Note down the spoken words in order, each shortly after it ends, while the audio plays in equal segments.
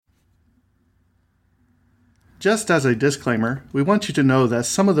Just as a disclaimer, we want you to know that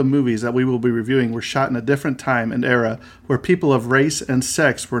some of the movies that we will be reviewing were shot in a different time and era where people of race and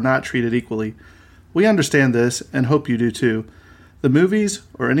sex were not treated equally. We understand this and hope you do too. The movies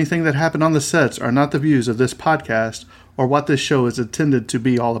or anything that happened on the sets are not the views of this podcast or what this show is intended to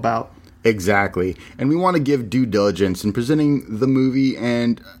be all about. Exactly. And we want to give due diligence in presenting the movie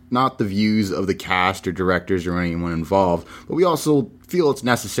and not the views of the cast or directors or anyone involved. But we also feel it's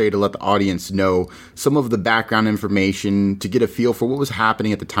necessary to let the audience know some of the background information to get a feel for what was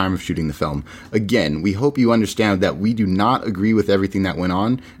happening at the time of shooting the film. Again, we hope you understand that we do not agree with everything that went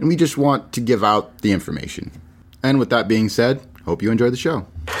on, and we just want to give out the information. And with that being said, hope you enjoy the show.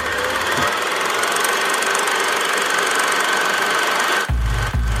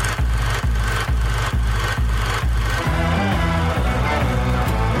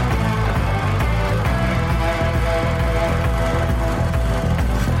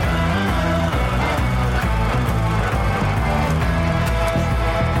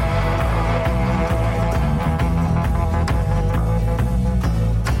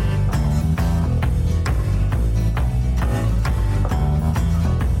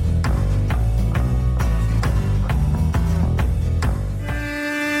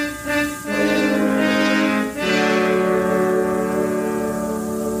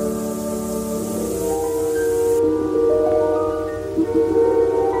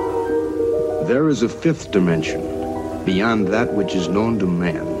 There is a fifth dimension, beyond that which is known to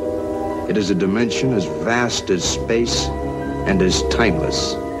man. It is a dimension as vast as space and as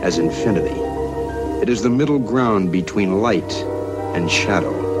timeless as infinity. It is the middle ground between light and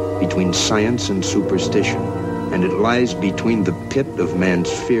shadow, between science and superstition, and it lies between the pit of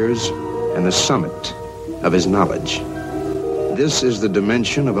man's fears and the summit of his knowledge. This is the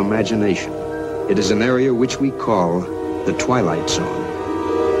dimension of imagination. It is an area which we call the Twilight Zone.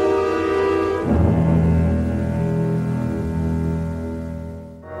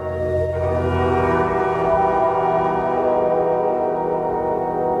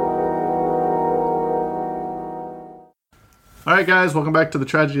 All right, guys, welcome back to the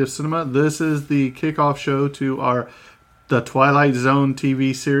Tragedy of Cinema. This is the kickoff show to the Twilight Zone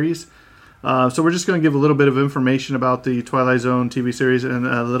TV series. So we're just going to give a little bit of information about the Twilight Zone TV series and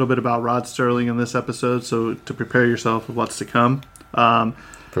a little bit about Rod Serling in this episode, so to prepare yourself for what's to come.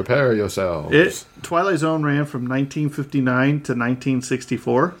 Prepare yourselves. Twilight Zone ran from 1959 to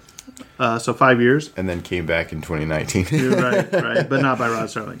 1964. So 5 years. And then came back in 2019. right. But not by Rod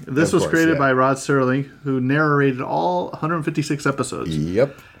Serling. This was created by Rod Serling, who narrated all 156 episodes.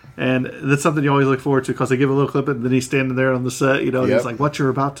 Yep. And that's something you always look forward to because they give a little clip and then he's standing there on the set, and he's like, what you're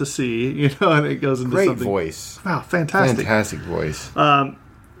about to see, and it goes into something. Great voice. Wow, fantastic. Fantastic voice.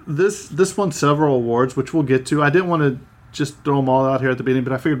 This won several awards, which we'll get to. I didn't want to just throw them all out here at the beginning,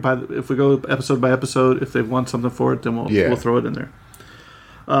 but I figured if we go episode by episode, if they've won something for it, then we'll throw it in there.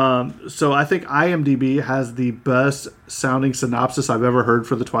 So I think IMDb has the best sounding synopsis I've ever heard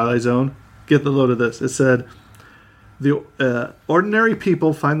for the Twilight Zone. Get the load of this. It said, the ordinary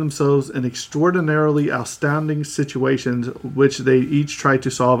people find themselves in extraordinarily astounding situations which they each try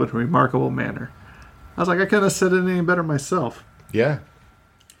to solve in a remarkable manner. I was like, I couldn't have said it any better myself. Yeah.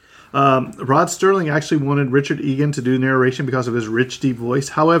 Rod Serling actually wanted Richard Egan to do narration because of his rich, deep voice.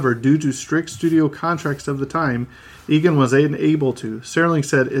 However, due to strict studio contracts of the time, Egan was unable to. Serling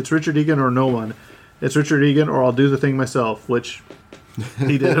said, it's Richard Egan or no one. It's Richard Egan or I'll do the thing myself, which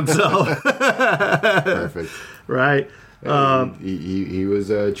he did himself. Perfect. Right. He was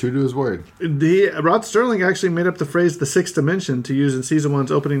true to his word. Rod Serling actually made up the phrase the sixth dimension to use in season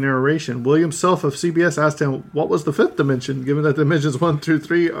 1's opening narration. William Self of CBS asked him, what was the fifth dimension, given that dimensions 1 through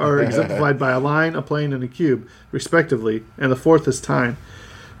 3 are exemplified by a line, a plane, and a cube, respectively, and the fourth is time.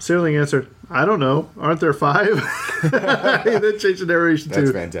 Serling answered, I don't know. Aren't there 5? He then changed the narration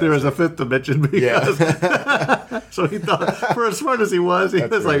to, there is a fifth dimension. Because so he thought, for as smart as he was, he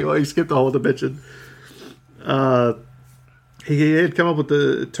was like, well, he skipped the whole dimension. He had come up with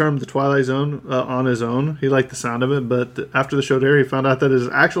the term the Twilight Zone on his own. He liked the sound of it, but after the show aired, he found out that it is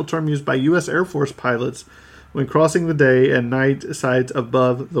an actual term used by U.S. Air Force pilots when crossing the day and night sides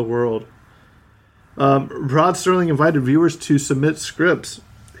above the world. Rod Serling invited viewers to submit scripts.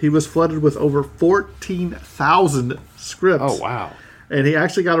 He was flooded with over 14,000 scripts. Oh, wow. And he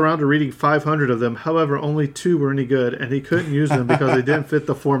actually got around to reading 500 of them. However, only 2 were any good, and he couldn't use them because they didn't fit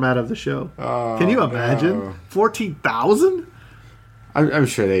the format of the show. Oh, can you imagine? No. 14,000? I'm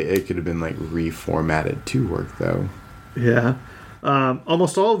sure it could have been like reformatted to work, though. Yeah.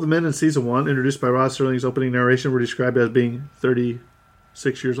 Almost all of the men in season 1, introduced by Rod Serling's opening narration, were described as being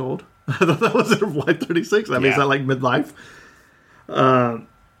 36 years old. I thought that was like 36. I mean, is that like midlife?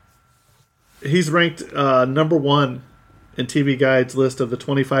 He he's ranked number 1 in TV Guide's list of the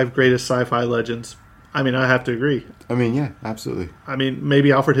 25 greatest sci-fi legends. I mean, I have to agree. I mean, yeah, absolutely. I mean,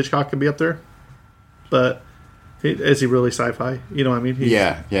 maybe Alfred Hitchcock can be up there, but is he really sci-fi? You know what I mean?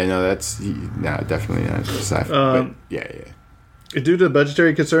 Definitely not sci-fi. Yeah. Due to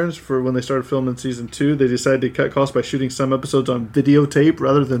budgetary concerns for when they started filming season 2, they decided to cut costs by shooting some episodes on videotape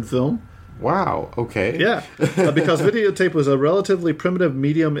rather than film. Wow, okay. Yeah, because videotape was a relatively primitive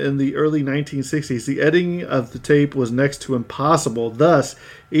medium in the early 1960s. The editing of the tape was next to impossible. Thus,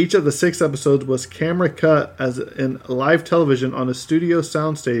 each of the 6 episodes was camera cut as in live television on a studio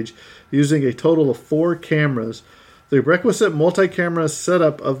soundstage using a total of 4 cameras. The requisite multi-camera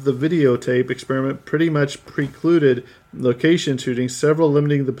setup of the videotape experiment pretty much precluded location shooting, severely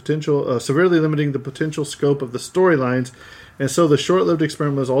limiting the potential scope of the storylines, and so the short-lived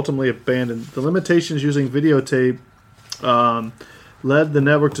experiment was ultimately abandoned. The limitations using videotape led the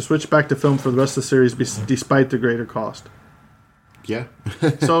network to switch back to film for the rest of the series, despite the greater cost. Yeah.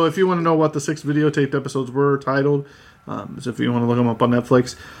 So if you want to know what the 6 videotaped episodes were titled, so if you want to look them up on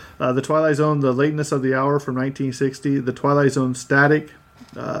Netflix, The Twilight Zone, The Lateness of the Hour from 1960, The Twilight Zone Static,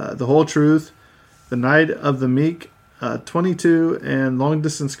 The Whole Truth, The Night of the Meek, 22, and Long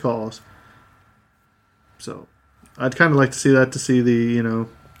Distance Calls. So I'd kind of like to see that, to see the,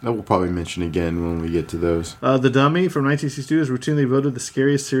 That we'll probably mention again when we get to those. The Dummy from 1962 is routinely voted the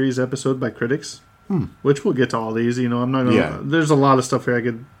scariest series episode by critics, which we'll get to all these. I'm not going to... There's a lot of stuff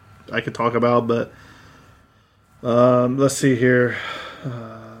here I could talk about, but let's see here.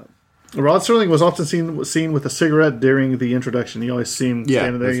 Rod Serling was often seen with a cigarette during the introduction. You always see him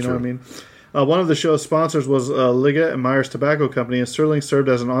standing there, what I mean? One of the show's sponsors was Liggett and Myers Tobacco Company, and Serling served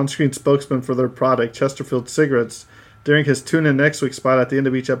as an on-screen spokesman for their product, Chesterfield Cigarettes. During his Tune In Next Week spot at the end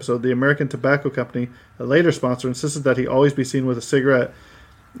of each episode, the American Tobacco Company, a later sponsor, insisted that he always be seen with a cigarette,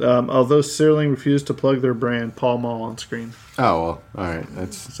 although Serling refused to plug their brand, Pall Mall, on screen. Oh, well, all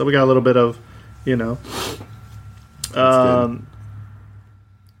right. So we got a little bit of,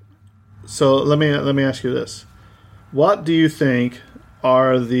 So let me ask you this. What do you think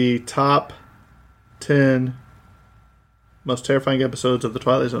are the top 10 most terrifying episodes of The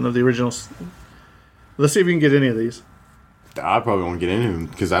Twilight Zone, of the originals? Let's see if you can get any of these. I probably won't get any of them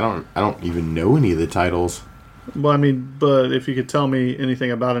because I don't even know any of the titles. Well, I mean, but if you could tell me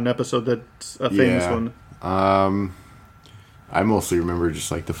anything about an episode that's a famous one. I mostly remember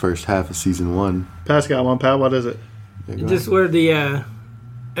just like the first half of season 1. Pat's got one. Pat, what is it? Just where the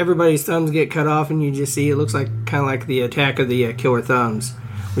everybody's thumbs get cut off, and you just see it looks like kind of like the Attack of the Killer Thumbs,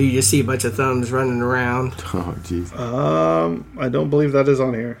 where you just see a bunch of thumbs running around. Oh, jeez. I don't believe that is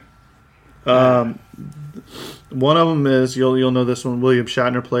on here. One of them is, you'll know this one, William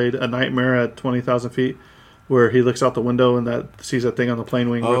Shatner played A Nightmare at 20,000 Feet, where he looks out the window and sees that thing on the plane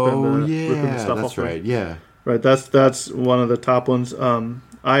wing ripping the stuff off. That's right, yeah. Right, that's one of the top ones.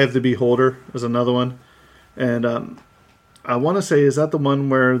 Eye of the Beholder is another one. And I want to say, is that the one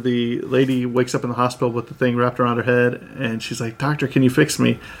where the lady wakes up in the hospital with the thing wrapped around her head, and she's like, "Doctor, can you fix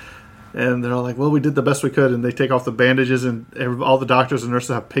me?" And they're all like, "Well, we did the best we could." And they take off the bandages, and all the doctors and nurses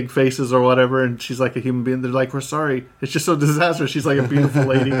have pig faces or whatever. And she's like a human being. They're like, "We're sorry. It's just so disastrous." She's like a beautiful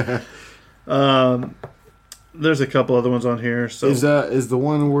lady. There's a couple other ones on here. So is the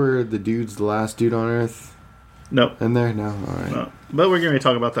one where the dude's the last dude on Earth? No. In there? No? All right. No. But we're going to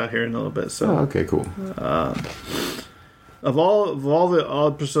talk about that here in a little bit. So. Okay, cool. Of all the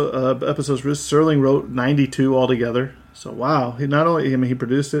episodes, Serling wrote 92 altogether. So wow, he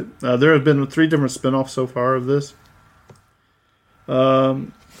produced it. There have been 3 different spinoffs so far of this. Let's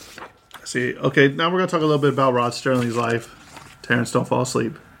see. Okay, now we're going to talk a little bit about Rod Serling's life. Terrence, don't fall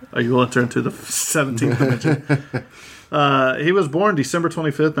asleep. Are you willing to turn to the 17th dimension? He was born December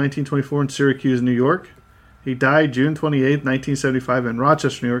 25th, 1924 in Syracuse, New York. He died June 28th, 1975 in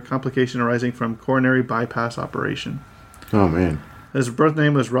Rochester, New York, complication arising from coronary bypass operation. Oh, man. His birth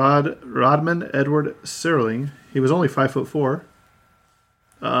name was Rodman Edward Serling. He was only 5'4".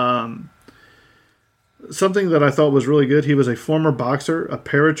 Something that I thought was really good, he was a former boxer, a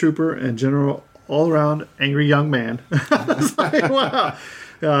paratrooper, and general all-around angry young man. It's like, wow.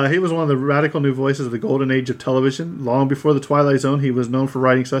 He was one of the radical new voices of the golden age of television. Long before The Twilight Zone, he was known for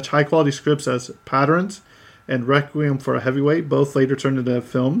writing such high-quality scripts as Patterns and Requiem for a Heavyweight, both later turned into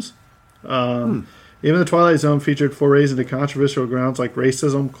films. Even The Twilight Zone featured forays into controversial grounds like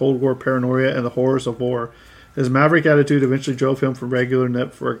racism, Cold War paranoia, and the horrors of war. His maverick attitude eventually drove him from regular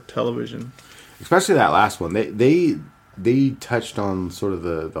network television. Especially that last one. They touched on sort of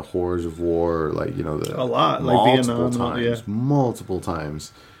the horrors of war, like, a lot, like Vietnam, multiple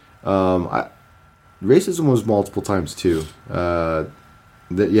times. Racism was multiple times too.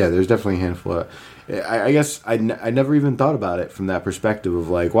 There's definitely a handful of. I guess I never even thought about it from that perspective of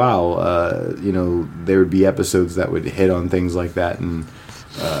like, wow, there would be episodes that would hit on things like that, and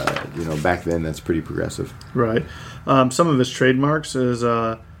back then that's pretty progressive. Right. Some of his trademarks is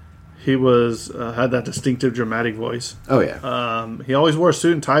he was had that distinctive dramatic voice. Oh yeah. He always wore a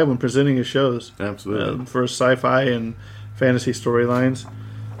suit and tie when presenting his shows. Absolutely. For sci-fi and fantasy storylines.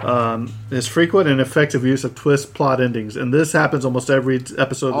 His frequent and effective use of twist plot endings, and this happens almost every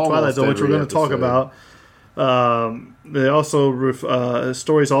episode of The Twilight Zone, which we're going to talk about. They also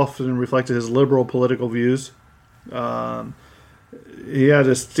stories often reflected his liberal political views. He had a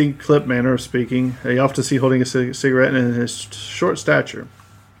distinct clipped manner of speaking. You often see holding a cigarette and his short stature.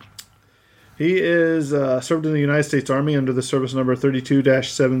 He is served in the United States Army under the service number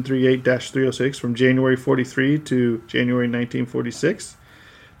 32-738-306 from January 43 to January 1946.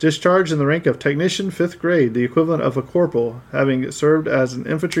 Discharged in the rank of technician 5th grade, the equivalent of a corporal, having served as an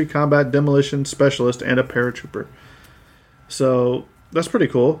infantry combat demolition specialist and a paratrooper. So that's pretty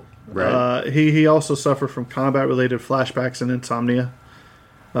cool. Right. He also suffered from combat-related flashbacks and insomnia.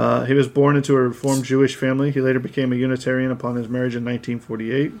 He was born into a Reformed Jewish family. He later became a Unitarian upon his marriage in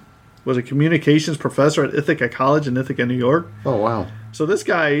 1948. Was a communications professor at Ithaca College in Ithaca, New York. Oh, wow. So this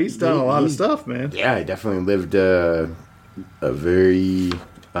guy, he's done a lot of stuff, man. Yeah, he definitely lived a very...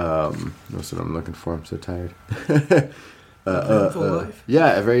 what's what I'm looking for? I'm so tired. Eventful life?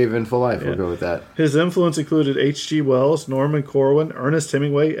 Yeah, a very eventful life. Yeah. We'll go with that. His influence included H.G. Wells, Norman Corwin, Ernest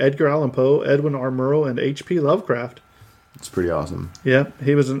Hemingway, Edgar Allan Poe, Edwin R. Murrow, and H.P. Lovecraft. It's pretty awesome. Yeah,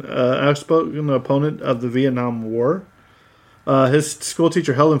 he was an outspoken opponent of the Vietnam War. His school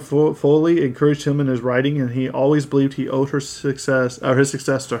teacher, Helen Foley, encouraged him in his writing, and he always believed he owed his success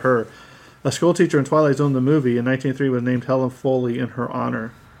to her. A school teacher in Twilight Zone, the movie, in 1903 was named Helen Foley in her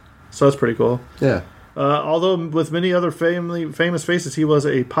honor. So that's pretty cool. Yeah. Although with many other famous faces, he was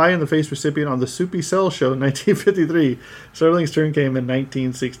a pie-in-the-face recipient on the Soupy Cell show in 1953. Serling's turn came in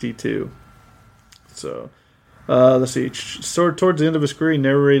 1962. So, let's see. Towards the end of his career, he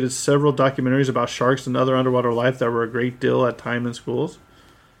narrated several documentaries about sharks and other underwater life that were a great deal at time in schools.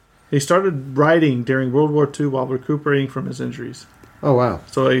 He started writing during World War II while recuperating from his injuries. Oh, wow.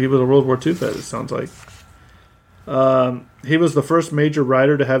 So he was a World War II vet, it sounds like. He was the first major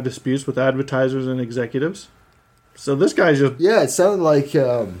writer to have disputes with advertisers and executives. So this guy's just... Yeah, it sounded like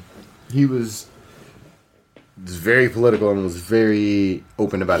he was very political and was very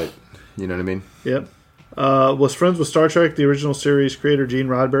open about it. You know what I mean? Yep. Was friends with Star Trek, the original series creator Gene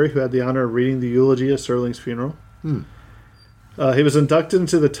Roddenberry, who had the honor of reading the eulogy at Serling's funeral. He was inducted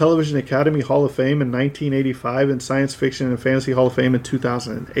into the Television Academy Hall of Fame in 1985 and Science Fiction and Fantasy Hall of Fame in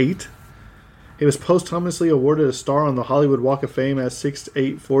 2008. He was posthumously awarded a star on the Hollywood Walk of Fame at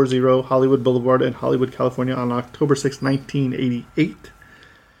 6840 Hollywood Boulevard in Hollywood, California on October 6, 1988.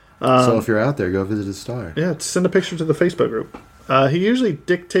 So if you're out there, go visit his star. Yeah, send a picture to the Facebook group. He usually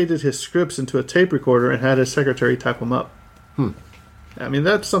dictated his scripts into a tape recorder and had his secretary type them up. I mean,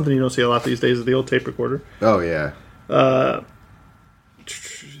 that's something you don't see a lot these days, is the old tape recorder. Oh, yeah.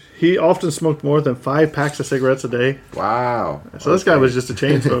 He often smoked more than 5 packs of cigarettes a day. Wow. So this guy was just a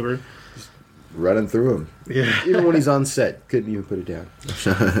chain smoker. Running through him. Yeah. Even when he's on set, couldn't even put it down.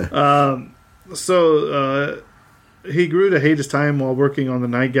 He grew to hate his time while working on the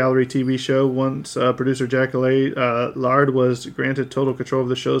Night Gallery TV show. Once producer Jack Lard was granted total control of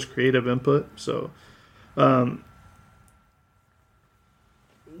the show's creative input. So, we're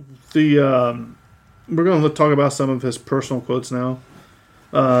going to talk about some of his personal quotes now.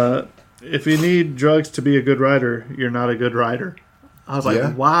 If you need drugs to be a good writer, you're not a good writer. I was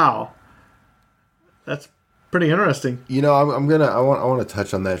like, wow. That's pretty interesting. You know, I want to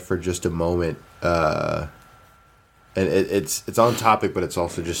touch on that for just a moment. And it's on topic, but it's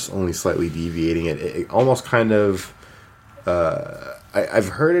also just only slightly deviating. It almost kind of I've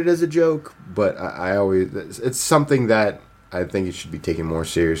heard it as a joke, but I always it's something that I think it should be taken more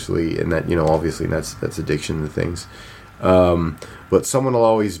seriously, and that, you know, obviously that's addiction to things. But someone will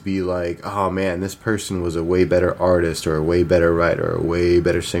always be like, oh man, this person was a way better artist or a way better writer or a way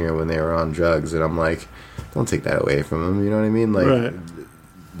better singer when they were on drugs. And I'm like, don't take that away from them. You know what I mean? Like, right.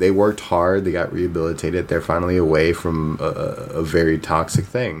 They worked hard. They got rehabilitated. They're finally away from a very toxic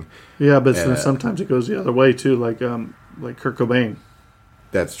thing. Yeah, but sometimes it goes the other way too, like Kurt Cobain.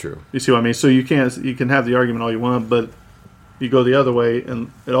 That's true. You see what I mean? So you can have the argument all you want, but you go the other way,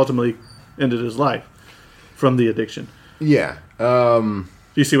 and it ultimately ended his life from the addiction. Yeah. Do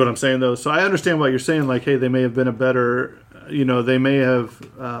you see what I'm saying, though? So I understand what you're saying. Like, hey, they may have been a better, you know, they may have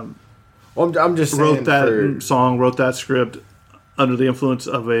well, I'm just wrote that script under the influence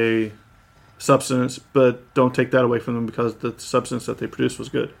of a substance, but don't take that away from them because the substance that they produced was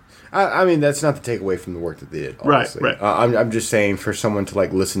good. I mean, that's not to take away from the work that they did. Honestly. Right. I'm just saying for someone to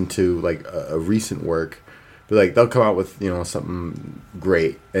like listen to like a recent work, but like they'll come out with something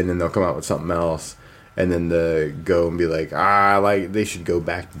great, and then they'll come out with something else, and then the go and be like like they should go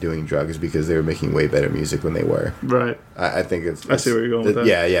back to doing drugs because they were making way better music when they were. Right. I think it's I see where you're going with that.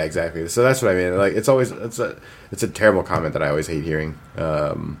 Yeah, exactly. So that's what I mean. Like it's a terrible comment that I always hate hearing.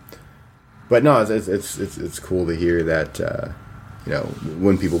 But no, it's cool to hear that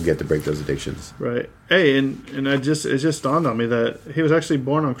when people get to break those addictions. Right. Hey, and it just dawned on me that he was actually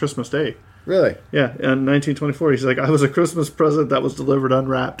born on Christmas Day. Really? Yeah, in 1924. He's like, I was a Christmas present that was delivered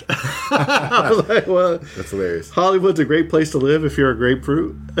unwrapped. I was like, well, that's hilarious. Hollywood's a great place to live if you're a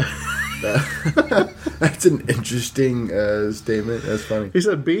grapefruit. That's an interesting statement. That's funny. He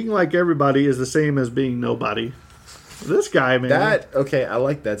said, being like everybody is the same as being nobody. This guy, man. Okay, I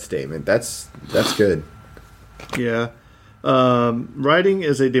like that statement. That's good. Yeah. Writing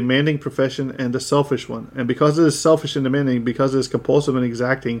is a demanding profession and a selfish one. And because it is selfish and demanding, because it is compulsive and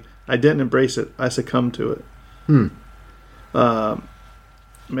exacting, I didn't embrace it. I succumbed to it.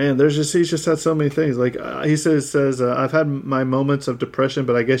 Man, he's just had so many things. Like he says, I've had my moments of depression,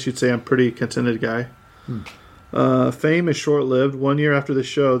 but I guess you'd say I'm a pretty contented guy. Fame is short-lived. 1 year after the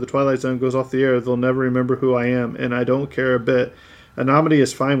show, The Twilight Zone goes off the air, they'll never remember who I am, and I don't care a bit. Anonymity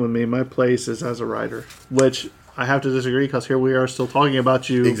is fine with me. My place is as a writer, which I have to disagree because here we are still talking about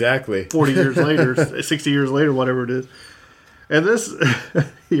you exactly 40 years later, 60 years later, whatever it is. And this,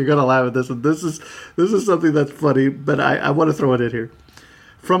 you're going to laugh at this one. This is something that's funny, but I want to throw it in here.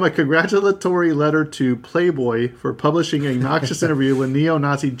 From a congratulatory letter to Playboy for publishing a noxious interview with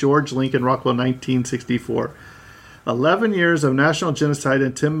neo-Nazi George Lincoln Rockwell, 1964. 11 years of national genocide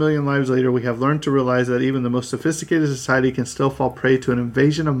and 10 million lives later, we have learned to realize that even the most sophisticated society can still fall prey to an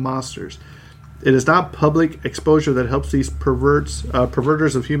invasion of monsters. It is not public exposure that helps these perverters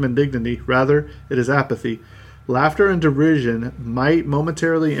of human dignity. Rather, it is apathy. Laughter and derision might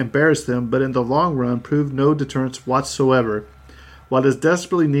momentarily embarrass them, but in the long run prove no deterrence whatsoever. What is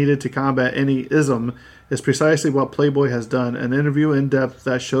desperately needed to combat any ism is precisely what Playboy has done, an interview in depth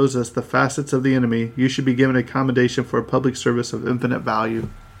that shows us the facets of the enemy. You should be given a commendation for a public service of infinite value.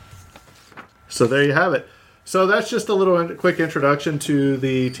 So there you have it. So that's just a little quick introduction to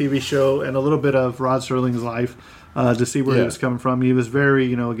the TV show and a little bit of Rod Serling's life to see where he was coming from. He was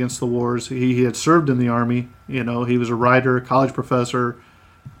very, against the wars. He had served in the Army. He was a writer, college professor,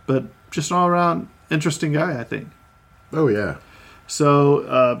 but just an all-around interesting guy, I think. Oh, yeah.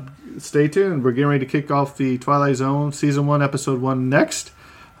 So stay tuned. We're getting ready to kick off the Twilight Zone Season 1, Episode 1 next.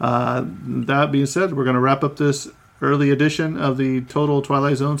 That being said, we're going to wrap up this early edition of the total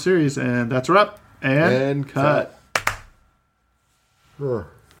Twilight Zone series, and that's a wrap. And cut.